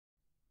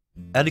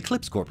At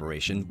Eclipse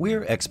Corporation,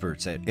 we're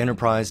experts at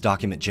enterprise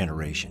document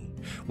generation.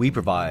 We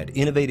provide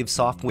innovative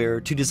software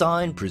to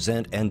design,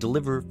 present, and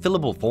deliver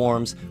fillable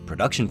forms,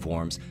 production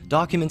forms,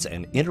 documents,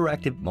 and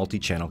interactive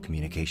multi-channel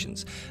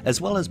communications,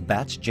 as well as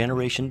batch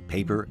generation,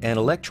 paper, and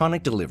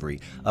electronic delivery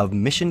of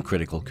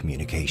mission-critical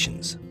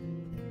communications.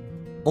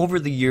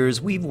 Over the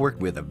years, we've worked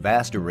with a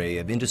vast array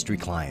of industry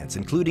clients,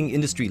 including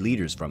industry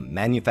leaders from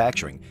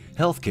manufacturing,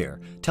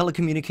 healthcare,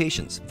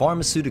 telecommunications,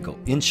 pharmaceutical,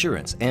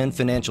 insurance, and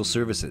financial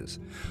services.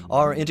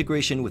 Our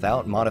integration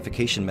without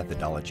modification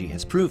methodology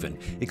has proven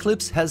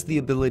Eclipse has the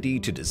ability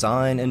to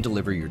design and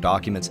deliver your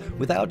documents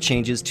without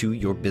changes to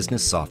your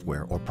business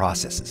software or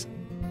processes.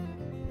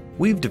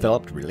 We've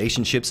developed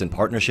relationships and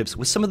partnerships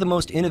with some of the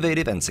most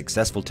innovative and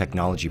successful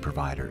technology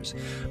providers.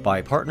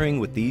 By partnering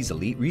with these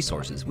elite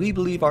resources, we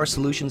believe our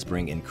solutions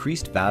bring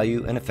increased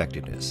value and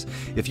effectiveness.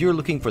 If you're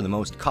looking for the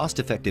most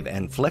cost-effective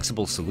and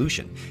flexible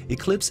solution,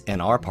 Eclipse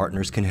and our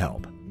partners can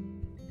help.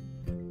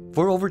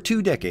 For over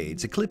 2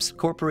 decades, Eclipse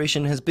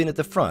Corporation has been at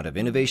the front of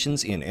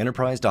innovations in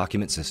enterprise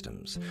document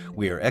systems.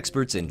 We are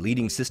experts in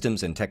leading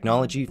systems and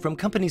technology from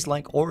companies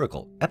like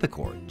Oracle,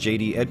 Epicor,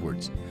 J.D.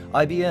 Edwards,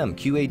 IBM,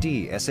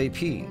 QAD,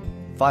 SAP,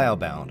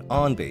 FileBound,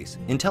 OnBase,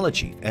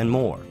 IntelliChief, and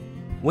more.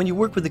 When you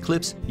work with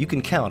Eclipse, you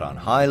can count on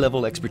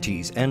high-level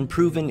expertise and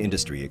proven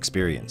industry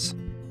experience.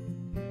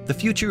 The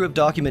future of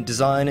document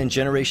design and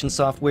generation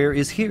software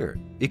is here,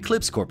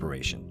 Eclipse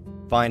Corporation.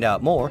 Find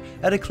out more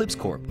at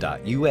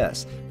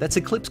eclipsecorp.us. That's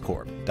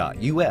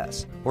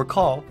eclipsecorp.us, or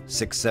call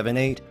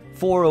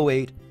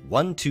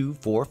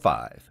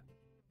 678-408-1245.